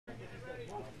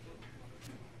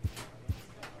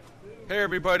Hey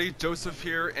everybody, Joseph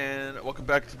here, and welcome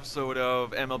back to the episode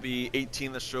of MLB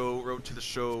 18, the show, Road to the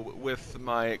Show, with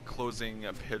my closing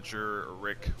pitcher,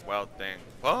 Rick Wild Thing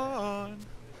Vaughn.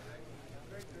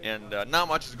 And not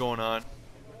much is going on.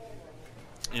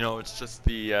 You know, it's just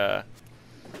the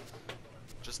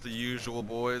usual,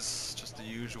 boys, just the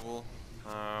usual.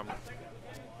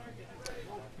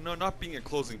 You know, not being a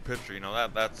closing pitcher, you know,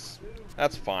 that's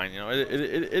fine. You know, it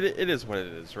is what it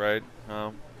is, right?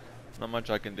 Not much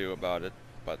I can do about it,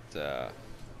 but yeah,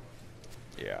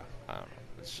 I don't know.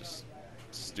 It's just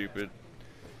stupid,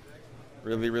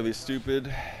 really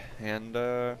stupid, and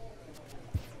I'm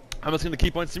just gonna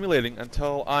keep on simulating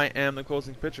until I am the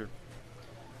closing pitcher.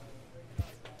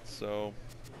 So,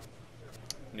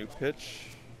 new pitch.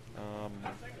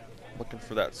 Looking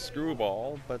for that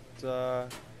screwball, but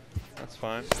that's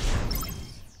fine.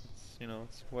 You know,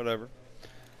 it's whatever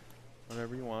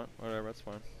you want, whatever. That's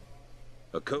fine.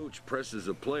 A coach presses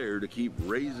a player to keep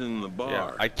raising the bar.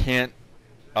 Yeah, I can't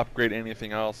upgrade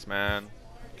anything else, man.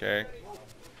 Okay.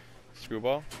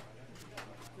 Screwball?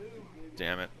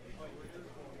 Damn it.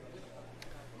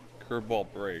 Curveball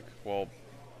break. Well,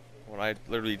 when I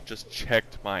literally just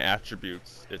checked my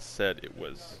attributes, it said it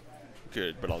was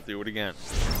good, but I'll do it again.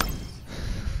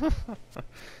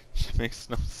 It makes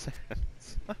no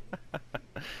sense.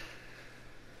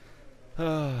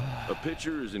 A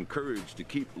pitcher is encouraged to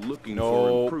keep looking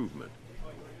for improvement.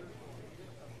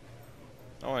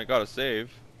 Oh, I got a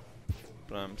save,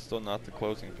 but I'm still not the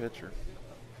closing pitcher.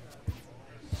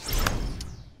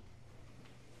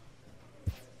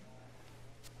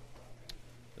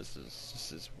 This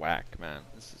is whack, man.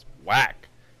 This is whack.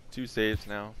 2 saves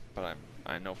now, but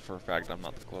I know for a fact I'm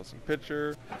not the closing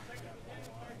pitcher.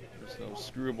 There's no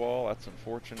screwball. That's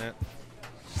unfortunate.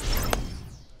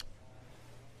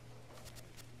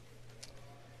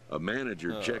 A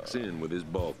manager checks in with his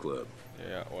ball club.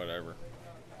 Yeah, whatever.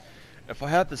 If I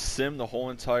had to sim the whole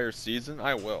entire season,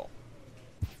 I will.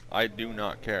 I do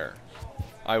not care.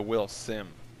 I will sim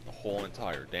the whole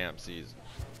entire damn season.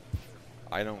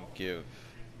 I don't give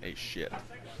a shit.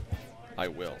 I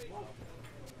will.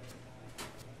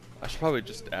 I should probably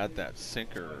just add that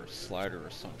sinker or slider or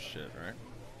some shit, right?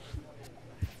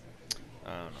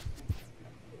 I don't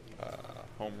know.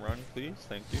 Home run, please.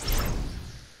 Thank you.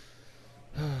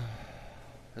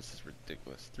 This is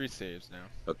ridiculous. 3 saves now.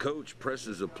 A coach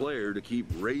presses a player to keep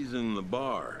raising the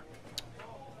bar.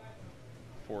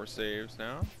 4 saves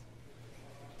now.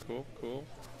 Cool, cool.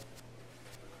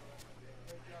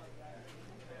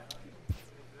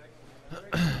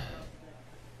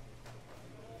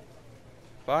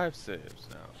 Five saves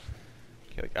now.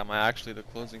 Okay, like, am I actually the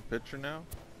closing pitcher now?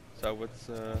 Is that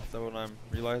what I'm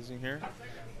realizing here?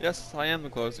 Yes, I am the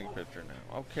closing pitcher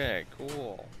now. Okay,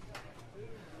 cool.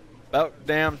 About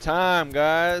damn time,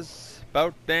 guys.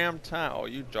 About damn time. Oh,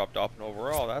 you dropped off an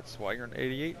overall. That's why you're an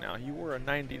 88 now. You were a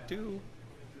 92.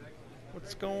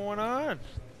 What's going on?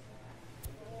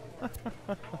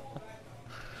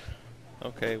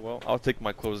 Okay, well, I'll take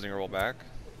my closing roll back.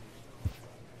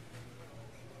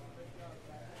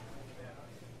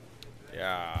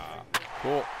 Yeah.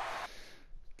 Cool.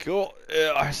 Cool.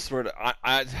 I swear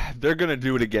to they're gonna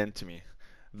do it again to me.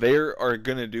 They are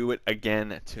gonna do it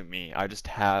again to me. I just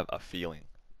have a feeling.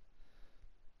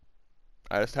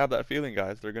 I just have that feeling,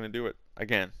 guys. They're gonna do it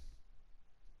again.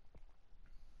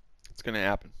 It's gonna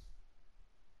happen.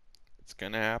 It's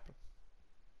gonna happen.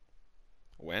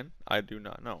 When? I do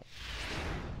not know.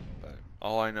 But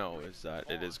all I know is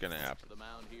that it is gonna happen. The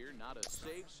mound here, not a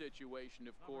safe situation,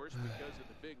 of course, because of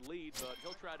the big lead, but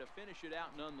he'll try to finish it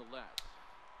out nonetheless.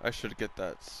 I should get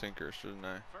that sinker, shouldn't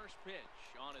I? First pitch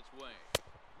on its way.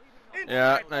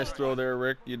 Yeah, nice throw there,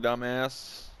 Rick, you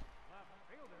dumbass.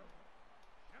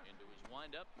 Into his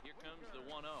windup, here comes the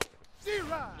 1-0.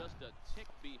 Just a tick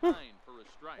behind for a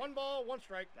strike. 1 ball, 1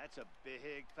 strike. That's a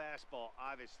big fastball,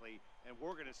 obviously, and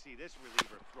we're going to see this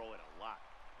reliever throw it a lot.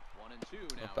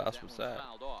 1-2 now. How fast was that?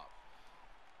 Fouled off.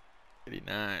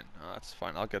 89. Oh, that's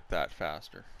fine. I'll get that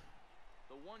faster.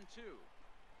 The 1-2.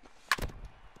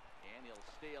 And he'll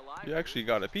stay alive. You actually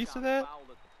got a piece of that? Fouled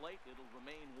at the plate. It'll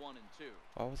remain 1-2.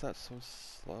 Why was that so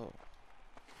slow?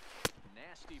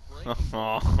 Nasty break.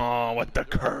 Oh, with the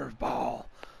curveball.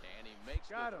 And he makes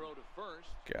the throw to first.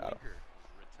 Got him.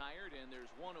 Retired, and there's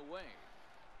 1 away.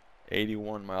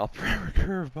 81 mile per hour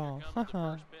curveball. Here comes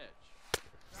the first pitch.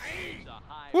 It's a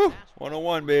high Woo! fastball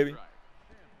 101, for a baby. strike.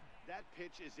 That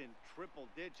pitch is in triple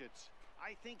digits.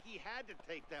 I think he had to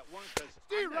take that one because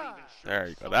I'm not even sure. There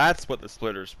you go. That's what the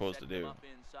splitter's supposed to Set him do. up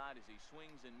inside as he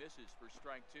swings and misses for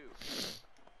strike 2.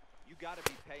 You got to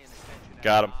be paying attention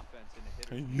Got as him. an offense in a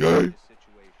hitter's Yay.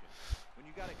 situation. When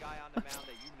you got a guy on the mound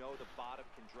that you know the bottom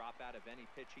can drop out out of any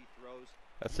pitch he throws.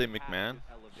 I say McMahon.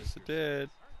 Yes, it did.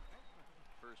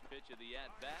 First pitch of the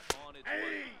at-bat on its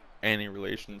way. Any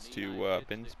relations to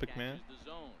Vince McMahon?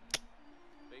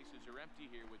 Bases are empty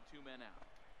here with 2 men out.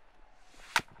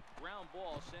 Ground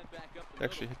ball sent back up the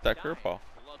Actually middle. hit that curveball.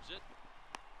 Loves it.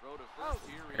 Throw to first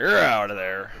here. You're out of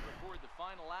there. Record the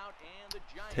final out, and the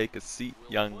Giants Take a seat,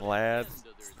 will young put an lad. end to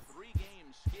their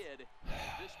 3-game skid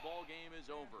as this ball game is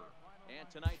over. And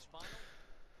tonight's final.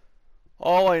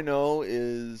 All I know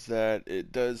is that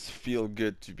it does feel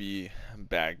good to be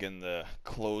back in the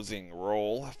closing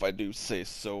role, if I do say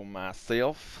so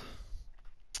myself.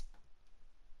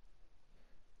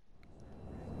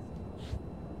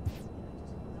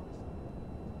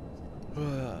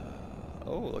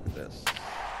 Oh, look at this.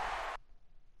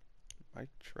 Mike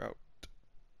Trout.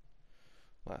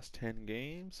 Last 10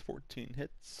 games, 14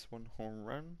 hits, 1 home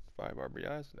run, 5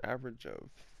 RBIs, an average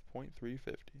of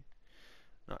 .350.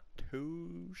 Not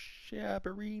too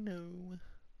shabberino.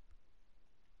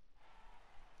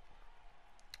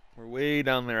 We're way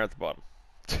down there at the bottom.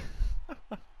 God.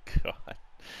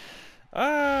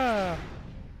 Ah!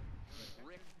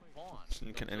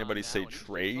 Can anybody say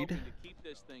trade? To keep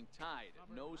this thing tied.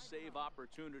 No save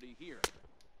opportunity here.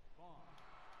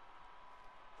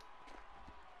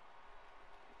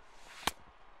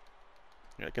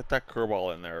 Yeah, get that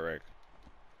curveball in there, Rick.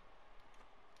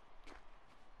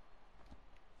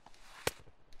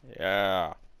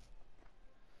 Yeah.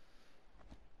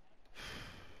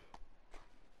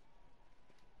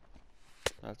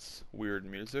 That's weird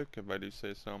music, if I do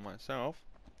say so myself.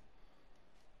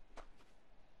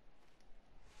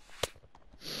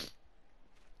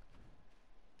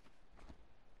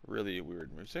 Really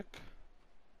weird music.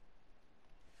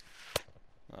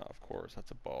 Oh, of course,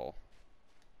 that's a ball.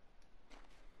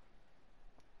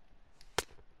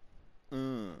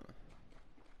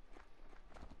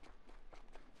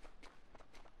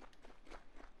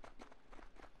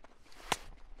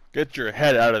 Get your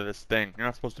head out of this thing. You're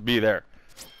not supposed to be there.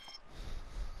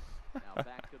 Now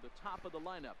back to the top of the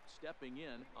lineup. Stepping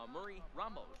in, Murray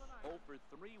Ramos, 0 for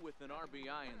 3 with an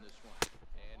RBI in this one.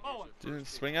 And didn't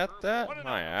swing at that?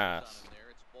 My ass.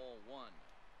 It's ball 1.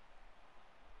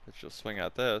 Let's just swing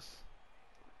at this.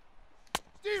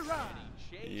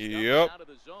 Yep. Out of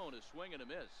the zone, a swing and a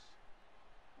miss.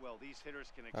 Well, these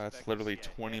hitters can expect That's literally to see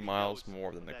a 20 heavy miles dose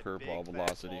more than the of that curveball big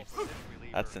velocity. fastball from this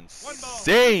reliever. That's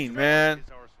insane, man.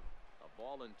 A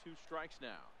ball and 2 strikes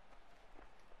now.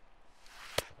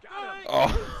 Oh,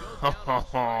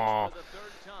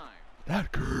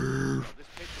 that curve. Well, this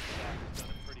pitching staff has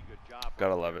done a pretty good job.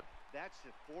 Gotta love it. That's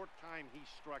the 4th time he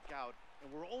struck out,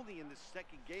 and we're only in the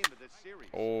 2nd game of this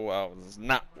series. Oh, that was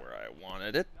not where I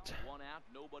wanted it. 1 out,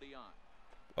 nobody on.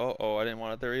 Oh, I didn't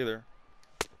want it there either.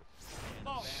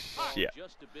 Yeah.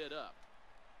 Just a bit up.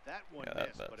 That one Yeah,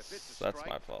 missed, but if it's a that's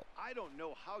strike, my fault. I don't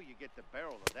know how you get the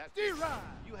barrel of that pitch.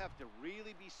 You have to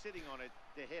really be sitting on it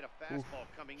to hit a fastball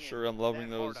coming in. Sure, I'm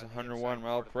loving that those hard on the 101 inside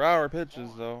mile part of per the hour plate.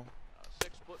 pitches, though. 6'4"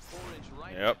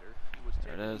 right-hander. Yep. He was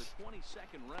There it taken in is. the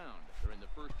 22nd round during the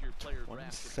first-year player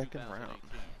draft in 22nd round.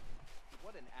 2018.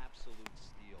 What an absolute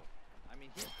steal. I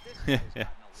mean, this guy's gotten a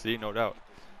See, lot no of doubt.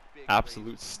 people some big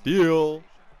Absolute raises in steal. consideration.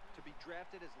 To be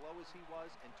drafted as low as he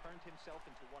was and turned himself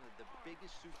into one of the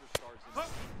biggest superstars in the league.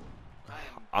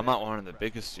 I'm not one of the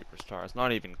biggest superstars.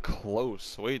 Not even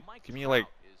close. Wait, give me like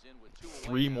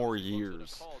 3 more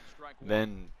years.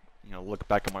 Then, you know, look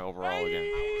back at my overall again.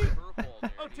 So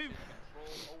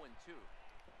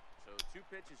 2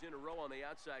 pitches in a row on the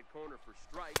outside corner for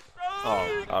strikes.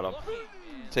 Oh, got him.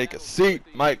 Take a seat,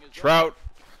 Mike Trout.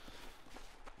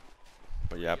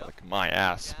 But yeah, but like my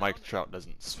ass, Mike Trout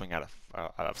doesn't swing at a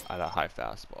high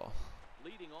fastball.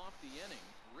 Leading off the inning,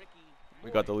 Ricky We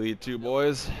got the lead too,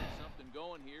 boys. something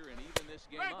going here and even this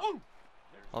game up.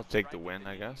 I'll take the win,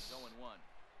 I guess.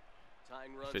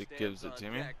 If it gives it to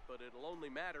me. But it'll only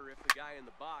matter if the guy in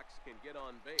the box can get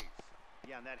on base.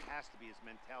 Yeah, and that has to be his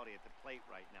mentality at the plate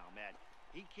right now, Matt.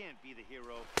 He can't be the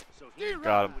hero, so he's Got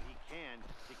doing him. what he can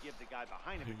to give the guy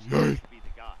behind him a chance to be the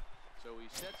guy. So he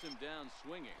sets him down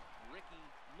swinging. Ricky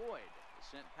Lloyd is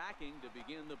sent packing to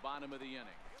begin the bottom of the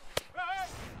inning.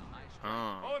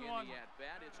 Oh. In the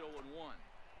at-bat, it's 0-1.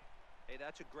 Hey,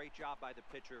 that's a great job by the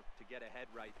pitcher to get ahead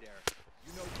right there.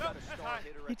 You know you got a star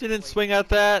hitter He at the didn't plate. swing at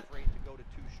He's not that. afraid to go to 2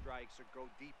 strikes or go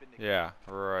deep in the Yeah,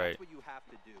 count. right. That's what you have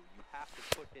to do. You have to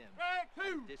put him at a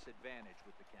disadvantage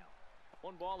with the count.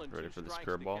 1 ball and Ready 2 for this strikes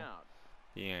curveball? to count.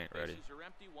 He ain't ready. Bases are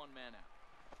empty, 1 man out.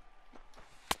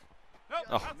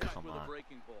 Oh, Missed come with a on.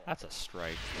 breaking ball. That's a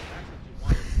strike. That's what you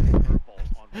want. Curveball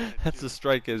on 1 and 2. That's a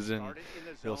strike as in Start it in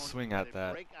the he'll zone, swing let at it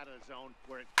that. break out of the zone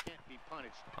where it can't be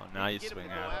punished. Oh, now you Get him swing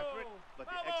to go at it. after it, but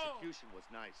the execution was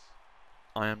nice.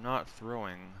 I am not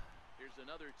throwing Here's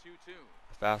another 2-2.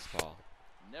 a fastball.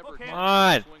 Never Come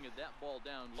on! swing at that ball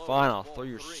down low. Fine, I'll Ball throw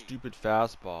your 3. stupid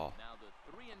fastball. Now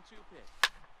the 3-2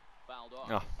 pitch. Fouled off.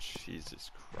 Oh,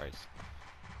 Jesus Christ.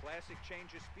 Classic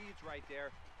change of speeds right there.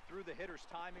 Threw the hitter's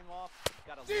timing off.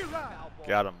 Got a little foul ball.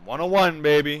 Got him. 101,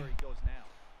 baby. Where he goes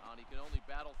now. And he can only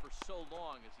battle for so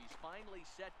long as he's finally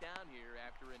set down here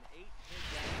after an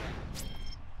 8-pitch at-bat.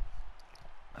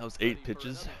 That was Ready 8 for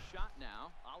pitches. another shot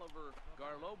now. Oliver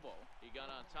Garlobo. He got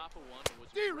on top of one and was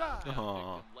a ground out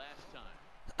Aw. victim last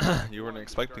time. You weren't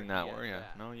expecting that, were you?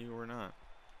 No, you were not.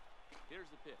 Here's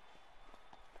the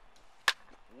pitch.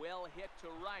 Well hit to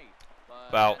right, but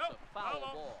Foul. that's a foul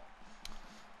ball.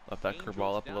 Left that Angels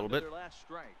curveball up a down little to bit. their last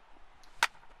strike.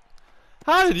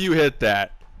 How did you hit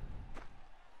that?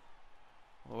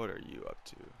 What are you up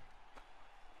to?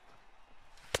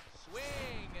 Swing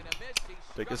and a miss. He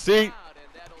Take a struck seat, out,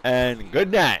 that'll and do it.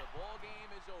 good night. The ball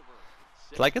game is over.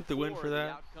 Did I get the win 6-4 for the that?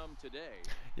 outcome today.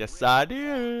 Yes, Rick I Vaughn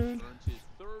did. earns his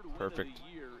 3rd win Perfect. of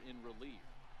the year in relief.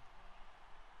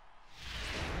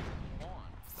 Vaughn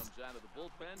comes out of the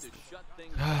bullpen to shut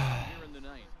things down here in the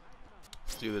 9th.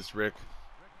 Let's do this, Rick.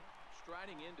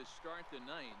 Striding in to start the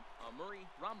 9th, Murray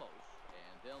Ramos,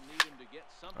 and they'll need him to get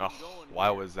something Oh, going. why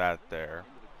here. was that there?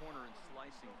 Into the corner and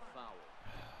slicing foul.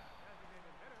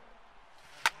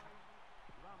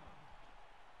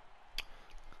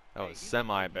 That was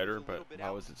semi better, but why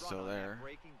was it still there?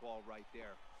 Breaking ball right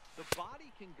there. The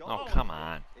body can go. Oh, come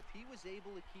on. If he was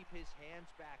able to keep his hands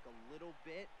back a little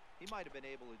bit, he might have been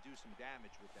able to do some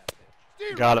damage with that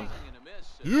pitch. Got him. Swing and a miss,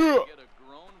 and Yeah. they get a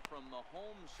groan from the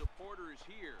home supporters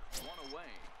here. 1 away.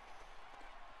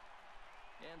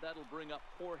 And that'll bring up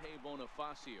Jorge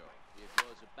Bonifacio. It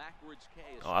was a backwards K.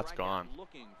 Oh, that's gone.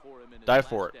 Looking for him in his Die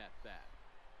for last it. at-bat.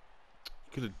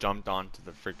 You could have jumped onto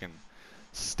the freaking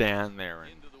stand there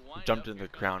and Into the windup, jumped in here the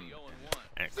comes ground the 0-1.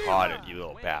 and caught it, you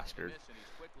little Swing and a bastard. miss, and he's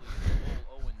quickly into the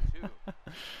ball 0-2.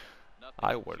 Nothing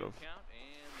I but would've. 2 count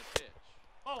and the pitch.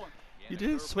 You And a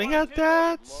didn't curveball swing hit at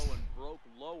that? Low and broke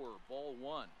lower, ball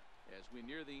 1. As we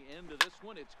near the end of this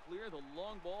one, it's clear the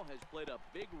long ball has played a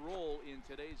big role in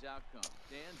today's outcome.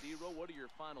 Dan, D-Row, what are your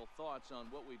final thoughts on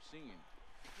what we've seen?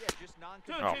 Yeah, just Oh,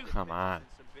 non-competitive come pitches on. in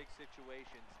some big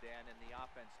situations, Dan, and the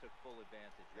offense took full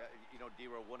advantage. Yeah, you know,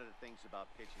 D-Row, one of the things about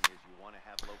pitching is you want to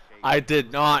have location. I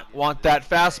did not want that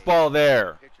fastball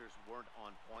there. Pitchers weren't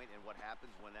on point, and what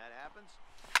happens when that happens?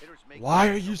 Hitters make Why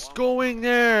are mistakes you along going the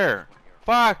there? when you're-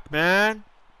 Fuck, man.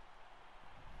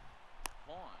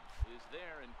 Vaughn is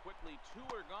there, and quickly 2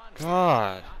 are gone.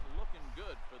 God. Not looking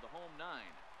good for the home 9.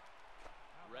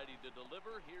 Ready to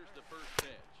deliver. Here's the first pitch.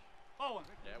 That was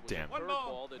Damn. a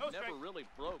curveball that never really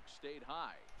broke, stayed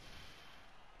high.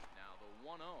 Now the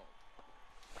 1-0.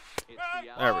 It's the There we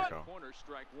outside go. corner,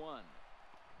 strike 1.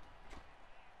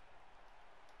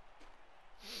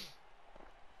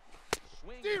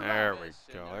 Swing and a There we miss,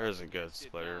 and go. they're There's a up good against it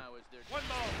splitter. now as they're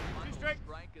final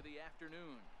strike of the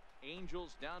afternoon.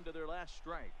 Angels down to their last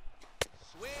strike.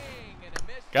 Swing and a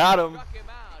miss. Got him. Struck him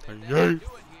out, and Yay. that'll do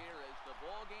it here as the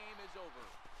ball game is over.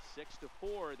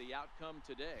 6-4, the outcome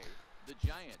today. The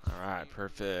Giants. All right,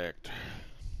 perfect.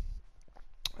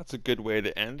 That's a good way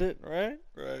to end it, right?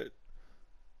 Right.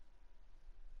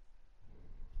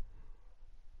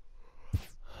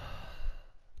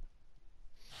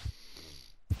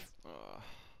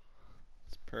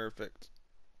 It's perfect.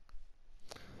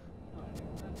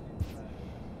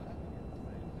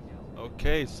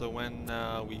 Okay, so when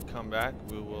we come back,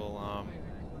 we will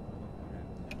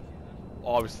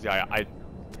obviously I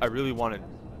really want to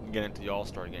get into the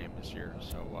All-Star game this year,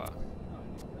 so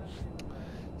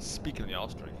speaking of the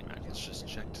All-Star game, let's just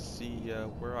check to see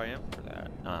where I am for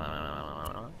that.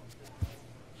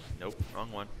 Nope,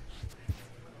 wrong one.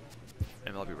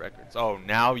 MLB records. Oh,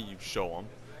 now you show them.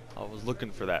 I was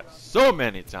looking for that so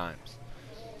many times.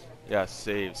 Yeah,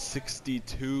 save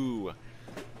 62.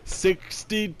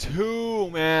 62,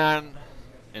 man,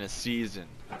 in a season.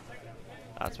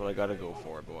 That's what I gotta go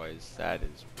for, boys. That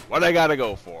is what I gotta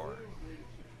go for.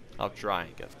 I'll try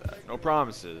and get that. No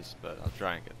promises, but I'll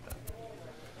try and get that.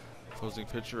 Closing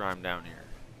pitcher, I'm down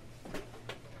here.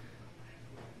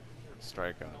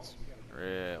 Strikeouts.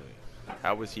 Really?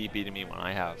 How was he beating me when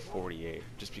I have 48?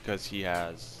 Just because he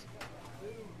has...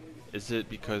 Is it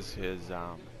because his...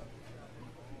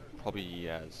 Probably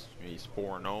he's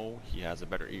 4-0. He has a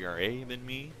better ERA than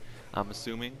me, I'm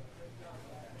assuming.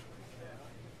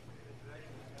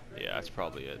 Yeah, that's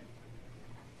probably it.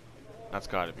 That's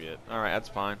gotta be it. Alright, that's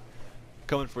fine.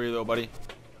 Coming for you though, buddy.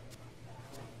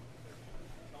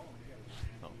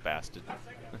 Oh, bastard.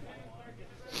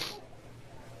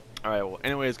 Alright, well,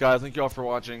 anyways, guys, thank you all for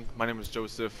watching. My name is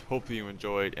Joseph. Hopefully you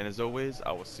enjoyed. And as always,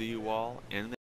 I will see you all in the